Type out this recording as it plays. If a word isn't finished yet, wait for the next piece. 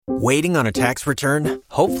Waiting on a tax return?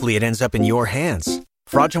 Hopefully it ends up in your hands.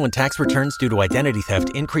 Fraudulent tax returns due to identity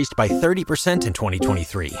theft increased by 30% in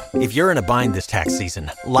 2023. If you're in a bind this tax season,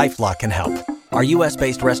 LifeLock can help. Our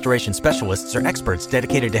U.S.-based restoration specialists are experts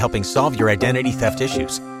dedicated to helping solve your identity theft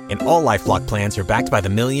issues. And all LifeLock plans are backed by the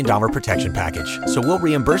 $1 Million Protection Package. So we'll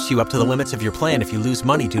reimburse you up to the limits of your plan if you lose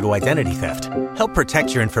money due to identity theft. Help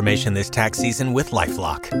protect your information this tax season with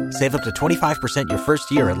LifeLock. Save up to 25% your first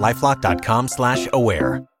year at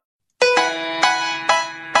LifeLock.com/aware.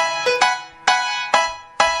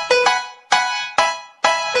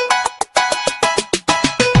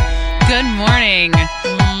 Good morning.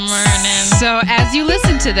 Morning. So as you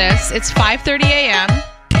listen to this, it's 5:30 a.m.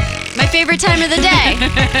 My favorite time of the day.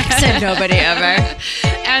 Said nobody ever.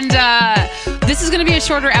 And this is going to be a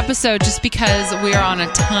shorter episode just because we are on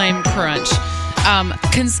a time crunch.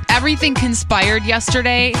 Everything conspired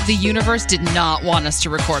yesterday. The universe did not want us to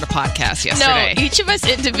record a podcast yesterday. No, each of us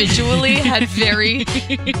individually had very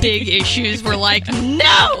big issues. We're like,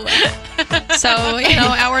 no! So,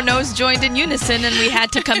 our nose joined in unison and we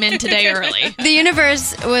had to come in today early. The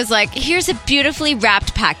universe was like, here's a beautifully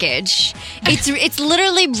wrapped package. It's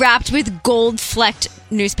literally wrapped with gold-flecked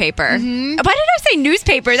newspaper. Mm-hmm. Why did I say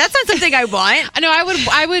newspaper? That's not something I want. I know, I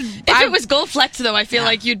would. If it was gold-flecked, though, I feel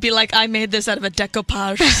like you'd be like, I made this out of a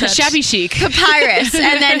decoupage set. Shabby chic. Papyrus.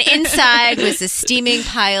 And then inside was a steaming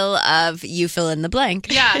pile of you fill in the blank.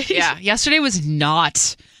 Yeah. Yesterday was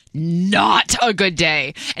not a good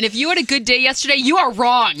day. And if you had a good day yesterday, you are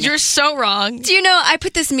wrong. You're so wrong. Do you know, I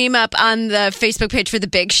put this meme up on the Facebook page for The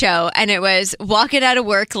Big Show, and it was walking out of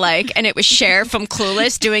work and it was Cher from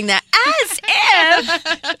Clueless doing that as if.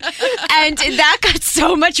 And that got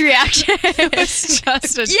so much reaction. It was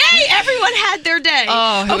just a... Yay, everyone had their day.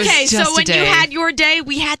 Oh, it was just so when a day. you had your day,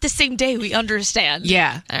 we had the same day. We understand.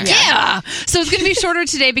 Yeah. Right. Yeah. So it's going to be shorter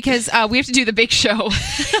today because we have to do The Big Show.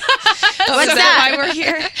 What's that? Why we're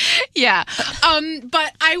here? Yeah.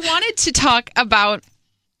 But I wanted to talk about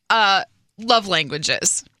love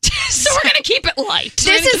languages. So we're going to keep it light.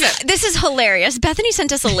 This is hilarious. Bethany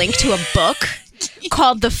sent us a link to a book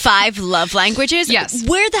called The 5 Love Languages. Yes.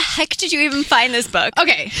 Where the heck did you even find this book?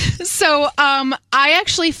 Okay. So I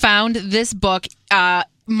actually found this book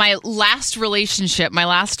my last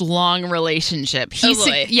long relationship.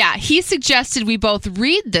 He suggested we both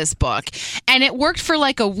read this book, and it worked for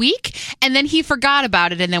like a week, and then he forgot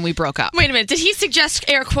about it, and then we broke up. Wait a minute. Did he suggest,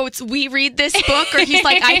 air quotes, we read this book? Or he's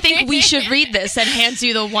like, I think we should read this, and hands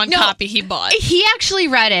you the one copy he bought? He actually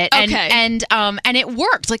read it, and it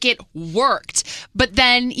worked. Like, it worked. But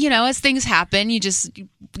then, as things happen, you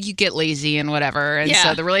get lazy and whatever, and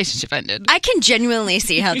so the relationship ended. I can genuinely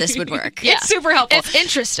see how this would work. It's super helpful. It's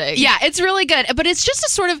interesting. Yeah, it's really good. But it's just a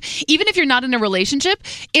sort of, even if you're not in a relationship,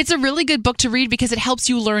 it's a really good book to read because it helps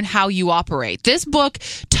you learn how you operate. This book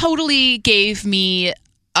totally gave me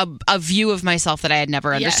a view of myself that I had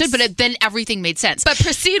never understood, but then everything made sense. But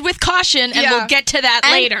proceed with caution, and we'll get to that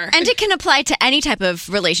later. And it can apply to any type of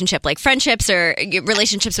relationship, like friendships or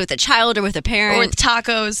relationships with a child or with a parent. Or with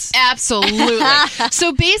tacos. Absolutely.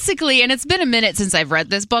 So basically, and it's been a minute since I've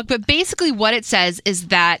read this book, but basically what it says is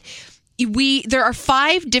that there are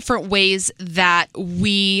 5 different ways that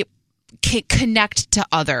we connect to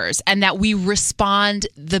others and that we respond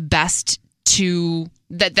the best to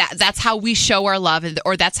that's how we show our love,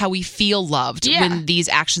 or that's how we feel loved when these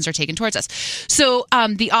actions are taken towards us. So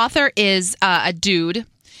the author is a dude,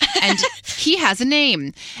 and he has a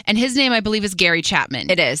name, and his name, I believe, is Gary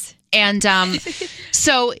Chapman. It is. And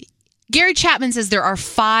so Gary Chapman says there are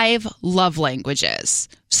 5 love languages.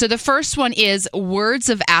 So the first one is words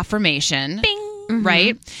of affirmation. Bing.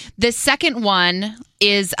 Right? The second one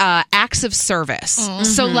is acts of service. Mm-hmm.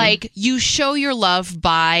 So like you show your love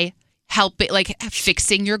by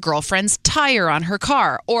fixing your girlfriend's tire on her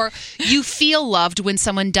car, or you feel loved when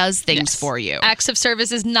someone does things for you. Acts of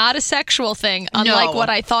service is not a sexual thing, unlike what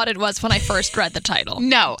I thought it was when I first read the title.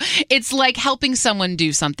 No, it's like helping someone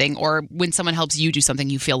do something, or when someone helps you do something,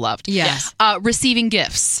 you feel loved. Yes. Receiving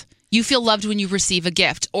gifts. You feel loved when you receive a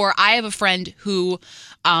gift. Or I have a friend who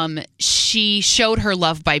she showed her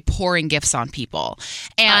love by pouring gifts on people.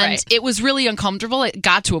 And it was really uncomfortable. It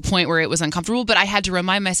got to a point where it was uncomfortable, but I had to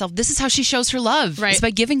remind myself, this is how she shows her love. Right. It's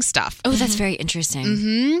by giving stuff. Oh, that's very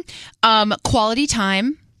interesting. Quality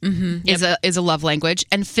time. Is a love language,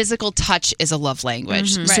 and physical touch is a love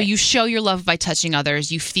language. So you show your love by touching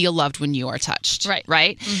others. You feel loved when you are touched.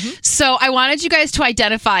 Right. So I wanted you guys to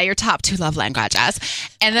identify your top 2 love languages,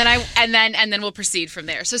 and then we'll proceed from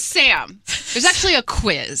there. So Sam, There's actually a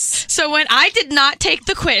quiz. So when I did not take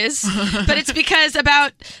the quiz, but it's because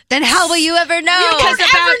Then how will you ever know? Because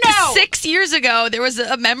about 6 years ago, there was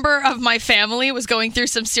a member of my family was going through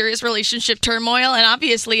some serious relationship turmoil, and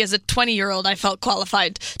obviously, as a 20-year-old, I felt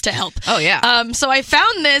qualified to help. Oh yeah. So I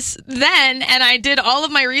found this then, and I did all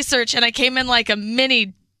of my research, and I came in like a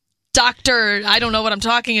mini doctor, I don't know what I'm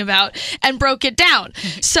talking about, and broke it down.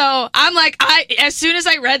 So I'm like, as soon as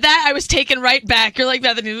I read that, I was taken right back. You're like,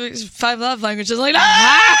 Bethany, 5 love languages. Like,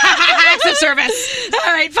 acts of service.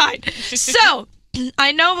 All right, fine. So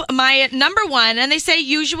I know my number one, and they say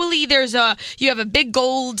usually you have a big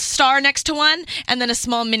gold star next to one and then a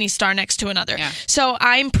small mini star next to another. Yeah. So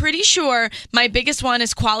I'm pretty sure my biggest one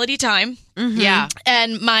is quality time. Mm-hmm. Yeah.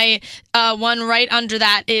 And my one right under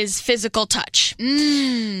that is physical touch.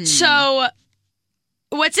 So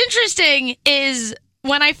what's interesting is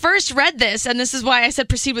when I first read this, and this is why I said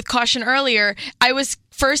proceed with caution earlier, I was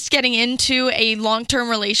first getting into a long-term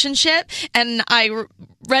relationship, and I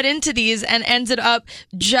read into these and ended up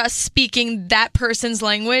just speaking that person's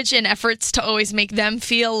language in efforts to always make them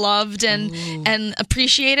feel loved and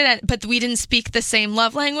appreciated, but we didn't speak the same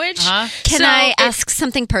love language. Can I ask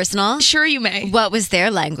something personal? Sure, you may. What was their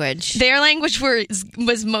language? Their language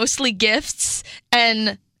was mostly gifts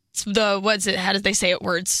and how did they say it?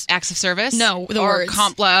 Words. Acts of service? No, the or words.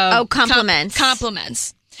 Compliments.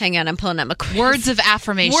 Compliments. Hang on, I'm pulling up a quiz. Words of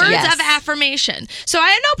affirmation. Words of affirmation. So I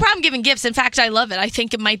had no problem giving gifts. In fact, I love it. I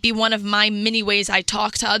think it might be one of my many ways I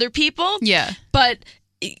talk to other people. Yeah. But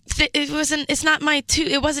it's not my two.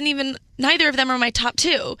 It wasn't even, neither of them are my top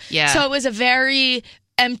two. Yeah. So it was a very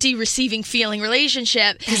empty receiving feeling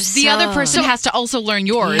relationship. Because the other person has to also learn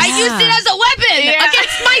yours. I used it as a weapon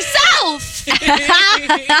against myself.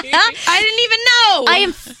 I didn't even know. I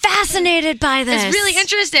am fascinated by this. It's really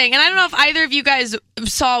interesting. And I don't know if either of you guys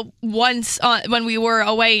saw once when we were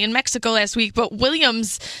away in Mexico last week, but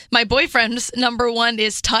William's, my boyfriend's number one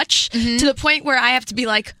is touch, to the point where I have to be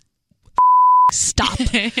like, stop.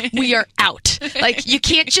 We are out. Like, you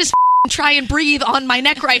can't just try and breathe on my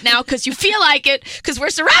neck right now because you feel like it, because we're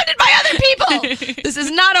surrounded by other people. This is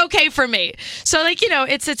not okay for me. So, like,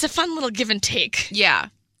 it's a fun little give and take. Yeah.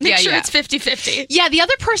 Make sure it's 50-50. Yeah, the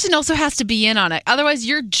other person also has to be in on it. Otherwise,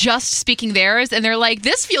 you're just speaking theirs, and they're like,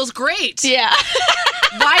 this feels great. Yeah.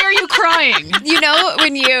 Why are you crying? You know,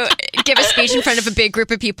 when you give a speech in front of a big group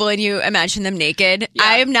of people and you imagine them naked,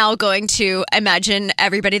 I am now going to imagine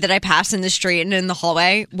everybody that I pass in the street and in the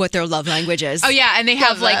hallway what their love language is. Oh, yeah, and they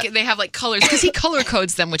have colors, because he color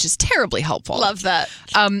codes them, which is terribly helpful. Love that.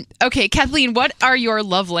 Okay, Kathleen, what are your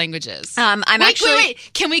love languages? Wait.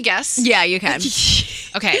 Can we guess? Yeah, you can.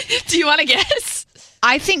 Okay. Do you want to guess?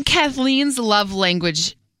 I think Kathleen's love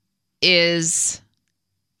language is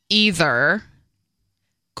either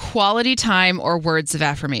quality time or words of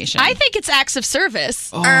affirmation. I think it's acts of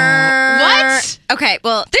service. What? Okay,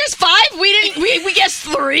 well, There's 5. We guessed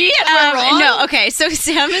 3 and we're wrong. no, okay, so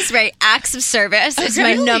Sam is right. Acts of service is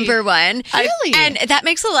my number one. Really? And that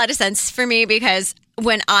makes a lot of sense for me because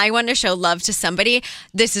when I want to show love to somebody,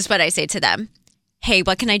 this is what I say to them. Hey,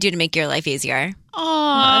 what can I do to make your life easier?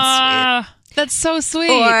 Oh, that's so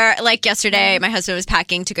sweet. Or like yesterday, my husband was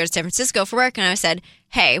packing to go to San Francisco for work, and I said,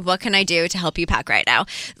 hey, what can I do to help you pack right now?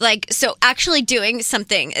 Like, so actually doing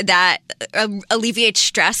something that alleviates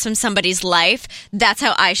stress from somebody's life, that's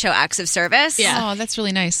how I show acts of service. Yeah. Oh, that's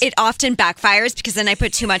really nice. It often backfires because then I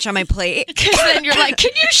put too much on my plate. Because then you're like,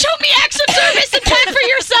 can you show me acts of service and pack for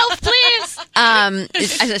yourself,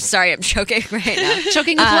 please? Sorry, I'm choking right now.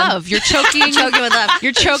 Choking with love. You're choking with love.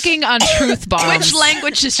 You're choking on truth bombs. Which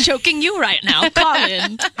language is choking you right now?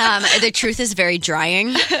 Colin. The truth is very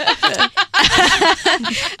drying.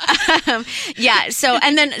 Yeah. So,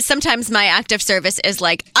 and then sometimes my act of service is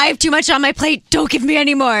like, I have too much on my plate. Don't give me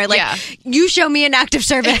any more. Like, you show me an act of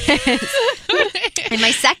service. And my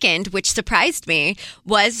second, which surprised me,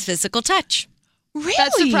 was physical touch. Really?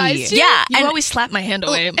 That surprised you? Yeah. You and always slap my hand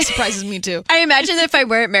away. It surprises me too. I imagine that if I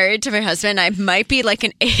weren't married to my husband, I might be like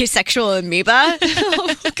an asexual amoeba.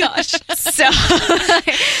 Oh, gosh. So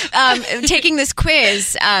taking this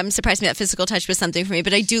quiz surprised me that physical touch was something for me,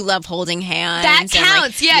 but I do love holding hands. That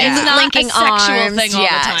counts. It's not linking a sexual arms. thing all the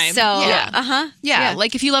time. So, Yeah,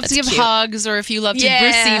 like if you love to give cute. hugs or if you love to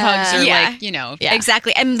receive hugs or like, Yeah.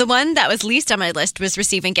 Exactly. And the one that was least on my list was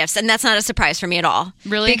receiving gifts. And that's not a surprise for me at all.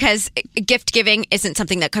 Really? Because gift giving giving isn't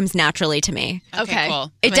something that comes naturally to me. Okay,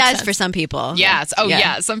 cool. It does for some people. Yes. Oh,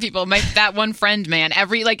 yeah. Some people. That one friend, man.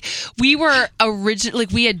 We were originally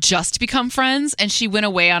we had just become friends, and she went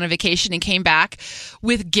away on a vacation and came back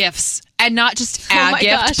with gifts, and not just a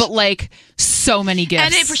gift, but like so many gifts.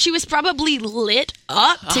 And she was probably lit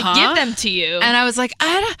up to give them to you. And I was like,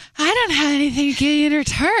 I don't have anything to give you in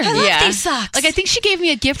return. I love these socks. Like I think she gave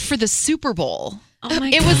me a gift for the Super Bowl. Oh my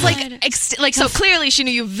it God. was like so clearly she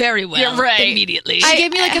knew you very well. Yeah, right. Immediately. She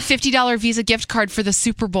gave me like a $50 Visa gift card for the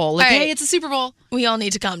Super Bowl. Like, right. Hey, it's a Super Bowl. We all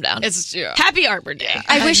need to calm down. Yeah. Happy Arbor Day.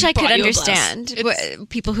 I wish I could understand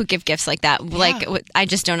people who give gifts like that. Yeah. Like, I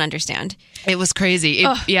just don't understand. It was crazy.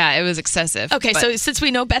 It was excessive. Okay, so since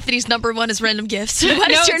we know Bethany's number one is random gifts,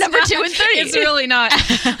 what is your number 2 and 3? It's really not.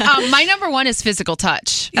 My number 1 is physical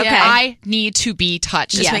touch. Okay. I need to be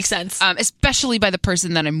touched. This makes sense. Especially by the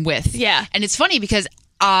person that I'm with. Yeah. And it's funny because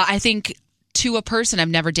I think to a person, I've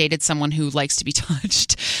never dated someone who likes to be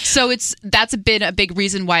touched. So that's been a big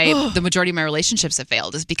reason why the majority of my relationships have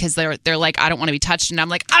failed, is because they're like, I don't want to be touched, and I'm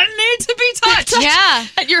like, I need to be touched. Yeah.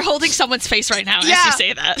 And you're holding somene's face right now as you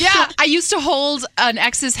say that. Yeah. I used to hold an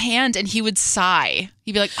ex's hand and he would sigh.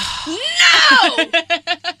 He'd be like, no, not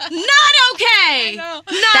okay.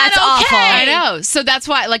 That's awful. I know. So that's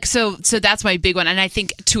why, so that's my big one. And I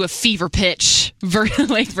think to a fever pitch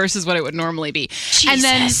versus what it would normally be. Jesus. And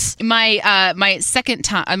then my second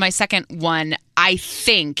one, I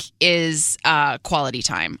think, is quality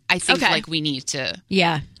time. I think we need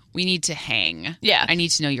to hang. Yeah. I need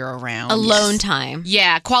to know you're around. Alone time.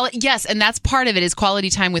 Yeah. Yes. And that's part of it, is quality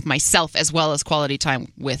time with myself as well as quality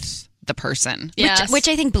time with the person. Yes. Which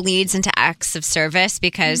I think bleeds into acts of service,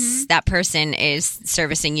 because that person is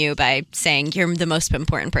servicing you by saying, you're the most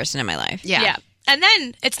important person in my life. Yeah. And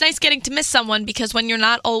then it's nice getting to miss someone, because when you're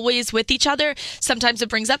not always with each other, sometimes it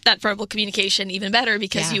brings up that verbal communication even better,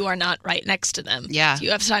 because you are not right next to them. Yeah. You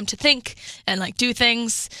have time to think and do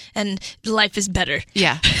things, and life is better.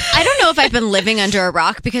 Yeah. I don't know if I've been living under a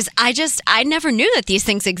rock, because I never knew that these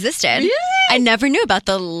things existed. Really? I never knew about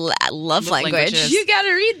the love language. languages. You got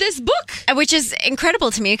to read this book. Which is incredible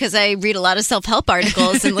to me, because I read a lot of self-help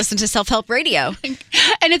articles and listen to self-help radio.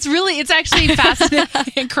 And it's actually fascinating.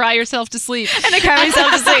 And cry yourself to sleep. And I cry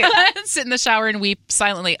myself to sleep. Sit in the shower and weep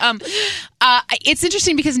silently. It's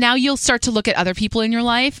interesting, because now you'll start to look at other people in your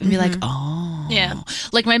life and be like, oh. Yeah.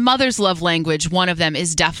 Like my mother's love language, one of them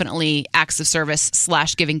is definitely acts of service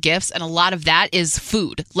 / giving gifts. And a lot of that is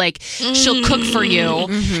food. Like she'll cook for you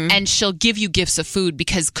and she'll give you gifts of food,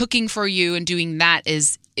 because cooking for you and doing that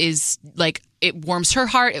is like, it warms her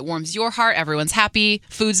heart. It warms your heart. Everyone's happy.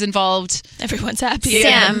 Food's involved. Everyone's happy.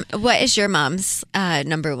 Sam, what is your mom's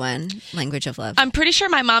number 1 language of love? I'm pretty sure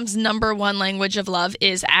my mom's number 1 language of love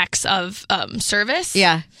is acts of service.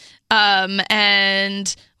 Yeah.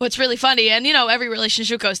 And what's really funny, and every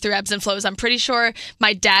relationship goes through ebbs and flows. I'm pretty sure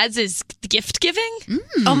my dad's is gift giving.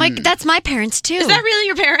 Oh that's my parents too. Is that really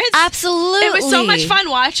your parents? Absolutely. It was so much fun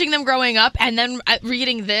watching them growing up, and then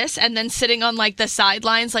reading this, and then sitting on the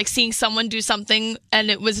sidelines, seeing someone do something and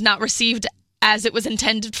it was not received as it was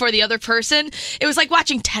intended for the other person. It was like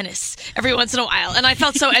watching tennis every once in a while, and I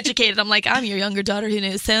felt so educated. I'm like, I'm your younger daughter who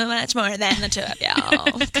knows so much more than the two of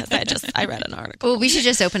you, because I read an article. Well, we should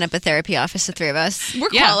just open up a therapy office, the 3 of us. We're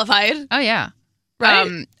qualified. Oh, yeah.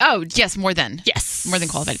 Right? Yes, more than. Yes. More than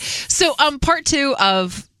qualified. So part 2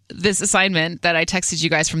 of this assignment that I texted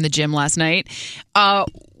you guys from the gym last night,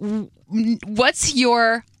 what's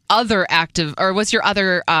your other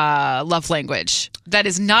love language that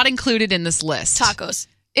is not included in this list? Tacos.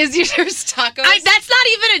 Is yours tacos? That's not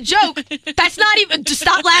even a joke. That's not even. Just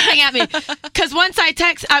stop laughing at me. Because once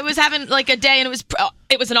I was having a day, and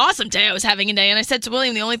it was an awesome day. I was having a day, and I said to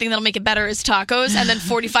William, the only thing that'll make it better is tacos. And then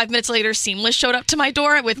 45 minutes later, Seamless showed up to my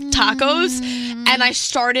door with tacos, and I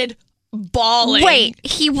started bawling. Wait,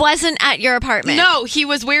 he wasn't at your apartment? No, he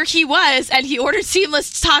was where he was, and he ordered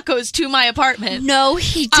Seamless tacos to my apartment. No,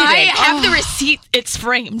 he didn't. I have the receipt. It's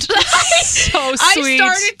framed. So sweet.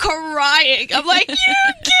 I started crying. I'm like, you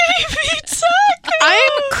gave me tacos.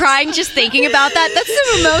 I'm crying just thinking about that. That's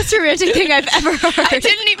the most romantic thing I've ever heard. I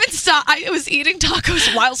didn't even stop. I was eating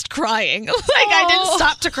tacos whilst crying. I didn't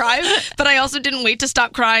stop to cry, but I also didn't wait to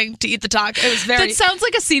stop crying to eat the taco. It was very... That sounds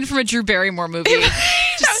like a scene from a Drew Barrymore movie.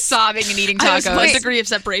 Just sobbing and eating I was tacos. one degree of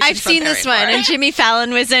separation. I've seen this one, and Jimmy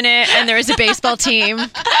Fallon was in it, and there was a baseball team,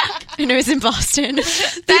 and it was in Boston.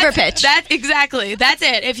 Fever pitch. Exactly. That's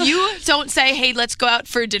it. If you don't say, hey, let's go out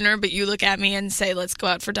for dinner, but you look at me and say, let's go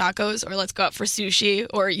out for tacos, or let's go out for sushi,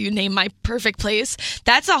 or you name my perfect place,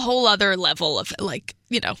 that's a whole other level of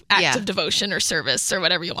act of devotion or service or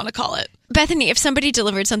whatever you want to call it. Bethany, if somebody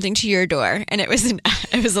delivered something to your door and it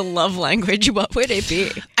was a love language, what would it be?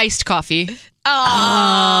 Iced coffee.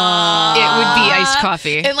 Oh. It would be iced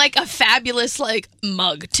coffee. And like a fabulous like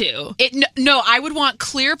mug too. No, I would want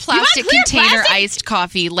clear plastic container iced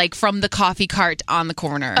coffee, like from the coffee cart on the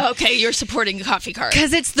corner. Okay, you're supporting the coffee cart.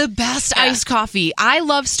 Because it's the best iced coffee. I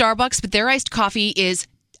love Starbucks, but their iced coffee is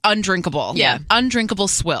undrinkable. Yeah. Undrinkable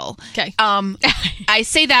swill. Okay. I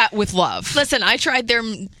say that with love. Listen, I tried their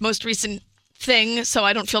most recent thing, so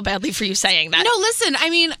I don't feel badly for you saying that. No, listen,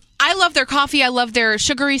 I mean, I love their coffee. I love their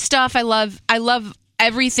sugary stuff. I love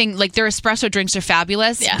everything. Like, their espresso drinks are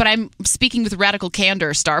fabulous. Yeah. But I'm speaking with radical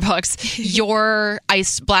candor, Starbucks. Your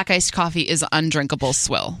black iced coffee is undrinkable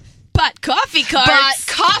swill. But coffee carts. But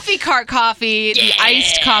coffee cart coffee, the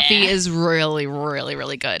iced coffee is really, really,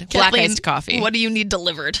 really good. Kathleen, black iced coffee. What do you need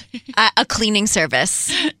delivered? A cleaning service.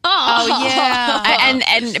 Oh yeah.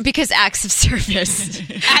 And because acts of service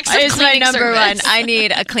is my number one. I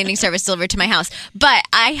need a cleaning service delivered to my house. But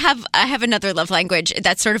I have another love language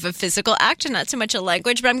that's sort of a physical act and not so much a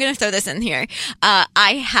language, but I'm going to throw this in here.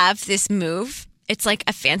 I have this move. It's like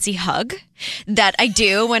a fancy hug that I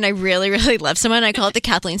do when I really, really love someone. I call it the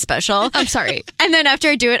Kathleen Special. I'm sorry. And then after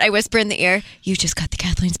I do it, I whisper in the ear, "You just got the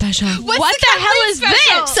Kathleen Special." What the hell is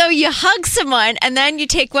this? So you hug someone, and then you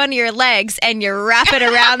take one of your legs and you wrap it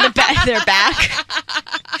around their back,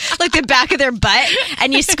 like the back of their butt,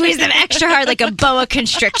 and you squeeze them extra hard like a boa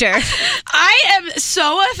constrictor. I am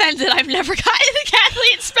so offended. I've never gotten the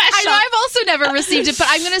Kathleen Special. I know, I've also never received it, but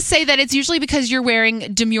I'm going to say that it's usually because you're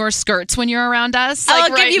wearing demure skirts when you're around us.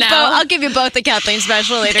 I'll give you both the Kathleen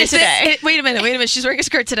Special later today. Wait a minute. She's wearing a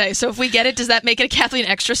skirt today. So if we get it, does that make it a Kathleen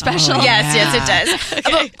Extra Special? Yes, it does.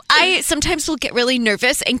 Okay. But I sometimes will get really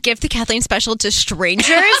nervous and give the Kathleen Special to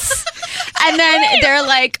strangers. And then they're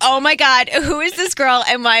like, "Oh my God, who is this girl?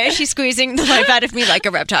 And why is she squeezing the life out of me like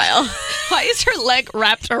a reptile? Why is her leg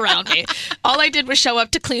wrapped around me?" All I did was show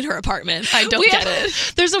up to clean her apartment. I don't get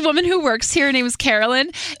it. There's a woman who works here. Her name is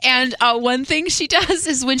Carolyn. And one thing she does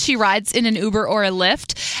is when she rides in an Uber or a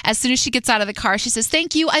Lyft, as soon as she gets out of the car, she says,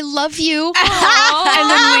 "Thank you, I love you," and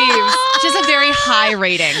then leaves. She has a very high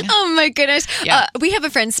rating. Oh my goodness. Yeah. We have a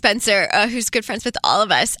friend, Spencer, who's good friends with all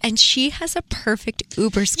of us, and she has a perfect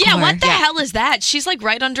Uber score. Yeah, what the hell is that? She's like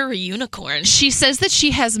right under a unicorn. She says that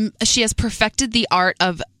she has perfected the art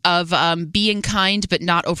of being kind but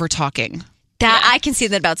not over talking. I can see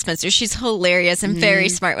that about Spencer. She's hilarious and very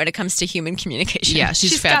smart when it comes to human communication. Yeah,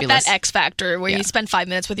 she's got fabulous. that X factor where you spend 5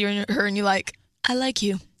 minutes with her and you're like, "I like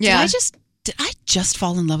you." Yeah. Did I just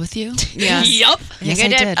fall in love with you? Yeah. Yup. Yes, I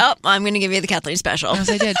did. Oh, I'm going to give you the Kathleen Special. Yes,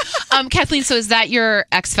 I did. Kathleen, so is that your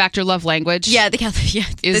X Factor love language? Yeah, the Kathleen.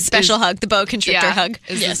 Yeah, the special hug, the boa constrictor hug.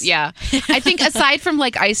 Yes. Yeah. I think aside from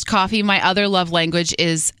like iced coffee, my other love language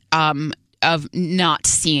is of not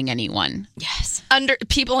seeing anyone. Yes.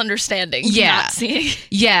 People understanding. Yeah. Not seeing.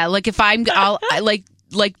 Yeah. Like if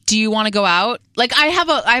like, do you want to go out? Like I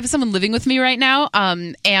have someone living with me right now.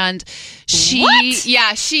 And she's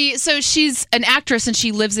an actress and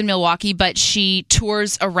she lives in Milwaukee, but she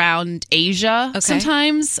tours around Asia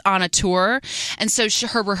sometimes on a tour. And so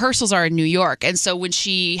her rehearsals are in New York. And so when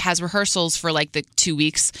she has rehearsals for like the 2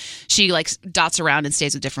 weeks, she like dots around and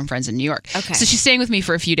stays with different friends in New York. Okay. So she's staying with me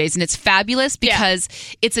for a few days and it's fabulous because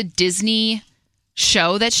it's a Disney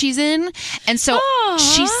show that she's in. And so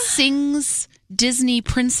she sings Disney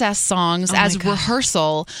princess songs as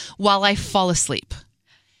rehearsal while I fall asleep.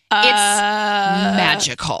 It's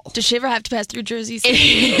magical. Does she ever have to pass through Jersey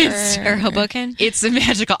City or Hoboken? It's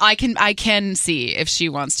magical. I can see if she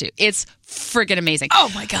wants to. It's friggin' amazing. Oh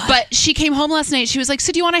my God. But she came home last night. She was like,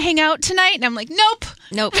 "So do you want to hang out tonight?" And I'm like, Nope.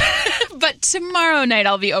 But tomorrow night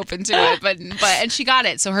I'll be open to it. But and she got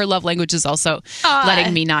it. So her love language is also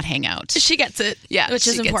letting me not hang out. She gets it. Yeah, which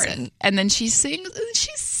is important. And then she sings.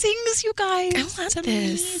 You guys. I want this.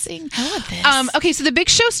 Amazing. I want this. Okay, so the big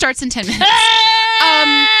show starts in 10 minutes.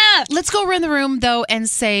 Let's go around the room though and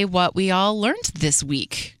say what we all learned this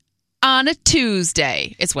week on a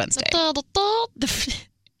Tuesday. It's Wednesday.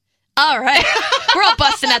 All right. We're all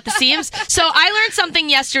busting at the seams. So I learned something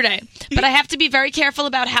yesterday, but I have to be very careful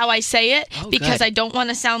about how I say it because I don't want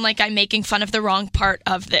to sound like I'm making fun of the wrong part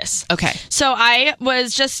of this. Okay. So I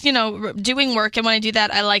was just, doing work, and when I do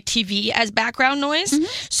that, I like TV as background noise. Mm-hmm.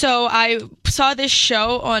 So I saw this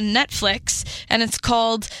show on Netflix, and it's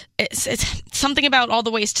called... It's something about all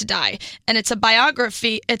the ways to die, and it's a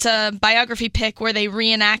biography. It's a biography pick where they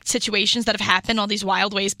reenact situations that have happened, all these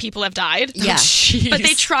wild ways people have died. Yeah, but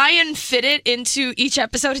they try and fit it into each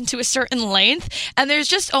episode into a certain length, and there's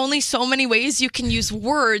just only so many ways you can use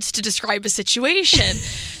words to describe a situation.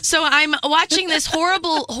 So I'm watching this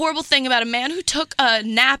horrible thing about a man who took a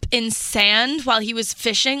nap in sand while he was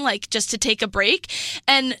fishing, like just to take a break.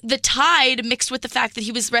 And the tide mixed with the fact that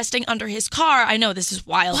he was resting under his car. I know this is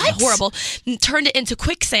wild and horrible. Turned it into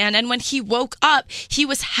quicksand. And when he woke up, he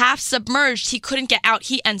was half submerged. He couldn't get out.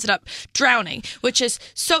 He ended up drowning, which is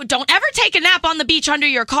so don't ever take a nap on the beach under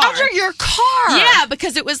your car. Under your car? Yeah,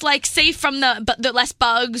 because it was like safe from the less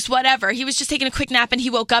bugs, whatever. He was just taking a quick nap and he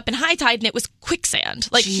woke up in high tide and it was quicksand.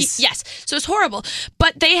 Like, yes. So it was horrible.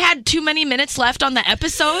 But they had too many minutes left on the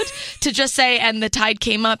episode to just say, and the tide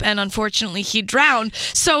came up and unfortunately he drowned.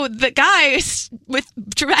 So the guy with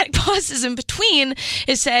dramatic pauses in between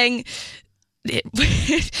is saying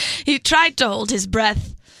he tried to hold his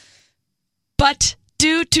breath, but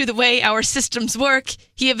due to the way our systems work,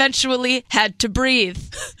 he eventually had to breathe,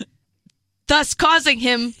 thus causing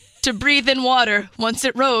him to breathe in water once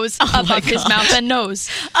it rose above his mouth and nose.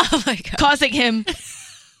 Oh my God. Causing him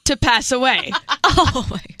to pass away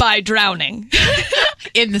by drowning.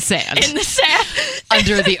 In the sand. In the sand.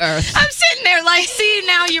 Under the earth. I'm sitting there like, see,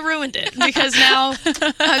 now you ruined it. Because now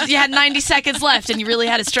you had 90 seconds left and you really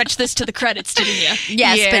had to stretch this to the credits, didn't you?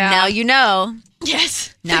 Yes, but now you know.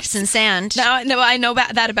 Yes. Naps in sand. Now I know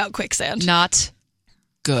that about quicksand. Not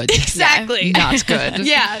good. Exactly. Not good.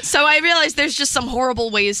 Yeah. So I realized there's just some horrible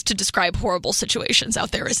ways to describe horrible situations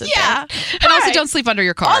out there, isn't there? And also don't sleep under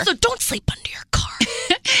your car. Also, don't sleep under your car.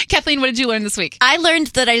 Kathleen, what did you learn this week? I learned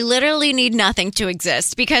that I literally need nothing to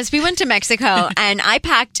exist because we went to Mexico and I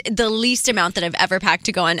packed the least amount that I've ever packed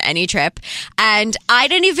to go on any trip. And I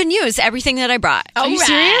didn't even use everything that I brought. Are you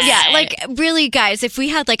serious? Yeah, like really, guys, if we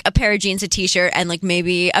had like a pair of jeans, a t-shirt, and like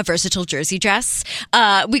maybe a versatile jersey dress,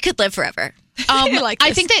 we could live forever.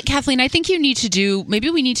 I think that, Kathleen, we need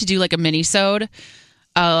to do like a mini-sode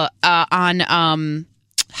on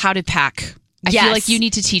how to pack. I feel like you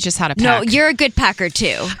need to teach us how to pack. No, you're a good packer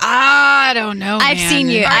too. I don't know. I've seen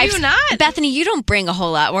you. Are you not? Bethany, you don't bring a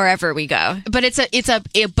whole lot wherever we go. But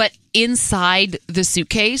but inside the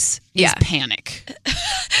suitcase is panic.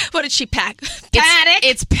 What did she pack? Panic.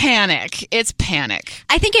 It's panic. It's panic.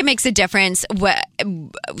 I think it makes a difference.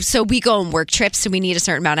 So we go on work trips, so we need a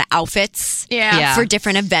certain amount of outfits for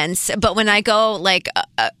different events. But when I go like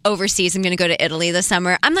overseas, I'm going to go to Italy this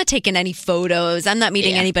summer. I'm not taking any photos. I'm not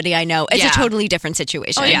meeting anybody I know. It's a totally different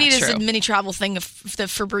situation. All you need is a mini travel thing of the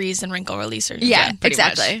Febreze and wrinkle releaser. Yeah,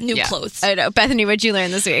 exactly. New clothes. I know. Bethany, what'd you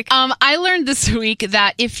learn this week? I learned this week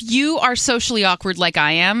that if you are socially awkward like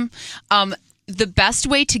I am, the best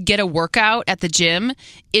way to get a workout at the gym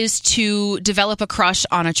is to develop a crush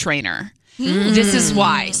on a trainer. This is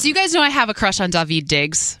why. So you guys know I have a crush on David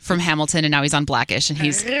Diggs from Hamilton, and now he's on Blackish, and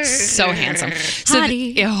he's so handsome. So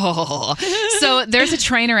there's a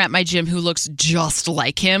trainer at my gym who looks just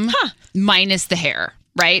like him, minus the hair.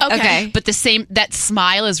 Right? Okay. But that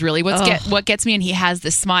smile is really what gets me, and he has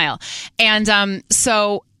this smile. And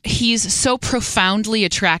so he's so profoundly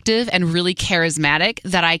attractive and really charismatic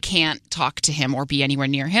that I can't talk to him or be anywhere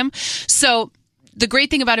near him. So the great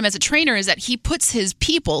thing about him as a trainer is that he puts his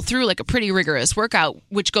people through like a pretty rigorous workout,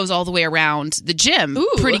 which goes all the way around the gym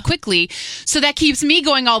pretty quickly. So that keeps me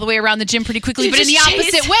going all the way around the gym pretty quickly, but in the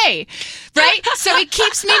opposite way, right? So it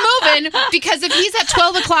keeps me moving because if he's at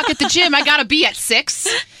 12 o'clock at the gym, I got to be at 6.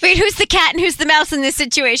 Wait, who's the cat and who's the mouse in this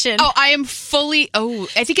situation? Oh, I am fully.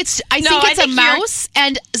 I think it's a mouse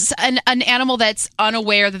and an animal that's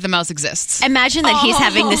unaware that the mouse exists. Imagine that he's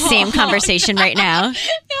having the same conversation right now.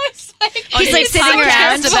 He's like sitting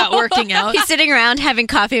around about working out. He's sitting around having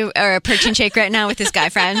coffee or a protein shake right now with his guy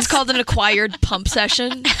friends. It's called an acquired pump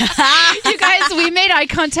session. You guys, we made eye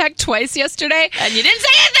contact twice yesterday, and you didn't say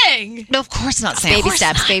anything. No, of course not. Saying baby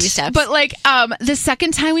steps. But like the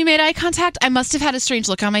second time we made eye contact, I must have had a strange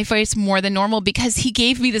look on my face more than normal because he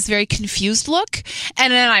gave me this very confused look,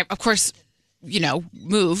 and then I, of course,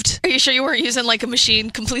 moved. Are you sure you weren't using like a machine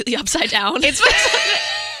completely upside down? It's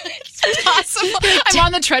possible. I'm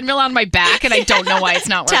on the treadmill on my back, and I don't know why it's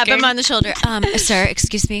not working. Tap him on the shoulder. Sir,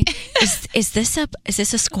 excuse me. Is this a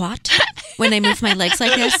squat? When I move my legs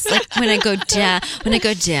like this, like when I go down,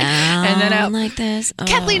 and then out like this. Oh.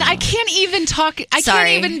 Kathleen, I can't even talk. I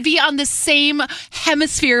can't even be on the same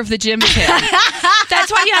hemisphere of the gym as him.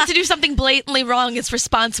 That's why you have to do something blatantly wrong. It's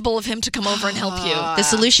responsible of him to come over and help you. The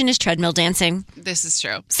solution is treadmill dancing. This is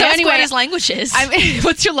true. So anyway, what his language is.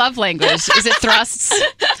 What's your love language? Is it thrusts?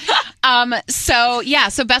 So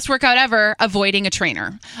best workout ever, avoiding a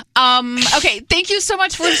trainer. Okay, thank you so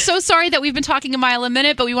much. We're so sorry that we've been talking a mile a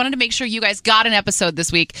minute, but we wanted to make sure you guys got an episode this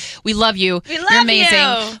week. We love you. You're amazing.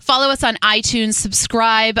 You. Follow us on iTunes,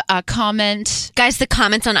 subscribe, comment. Guys, the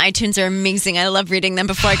comments on iTunes are amazing. I love reading them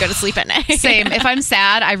before I go to sleep at night. Same. If I'm I'm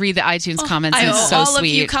sad, I read the iTunes comments. I and owe it's so all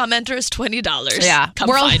sweet. of you commenters $20. Yeah. Come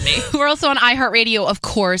find me. We're also on iHeartRadio, of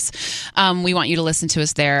course. We want you to listen to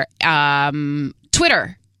us there.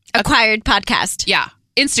 Twitter. Acquired Podcast. Yeah.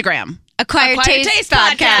 Instagram. Acquired Taste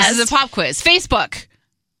Podcast. This is a pop quiz. Facebook.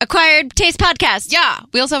 Acquired Taste Podcast. Yeah.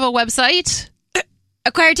 We also have a website.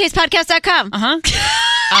 AcquiredTastePodcast.com.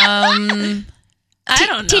 I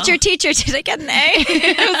don't know. Teacher, did I get an A?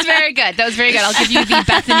 That was very good. I'll give you the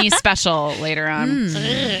Bethany special later on.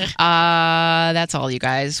 That's all, you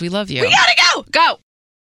guys. We love you. We gotta go. Go.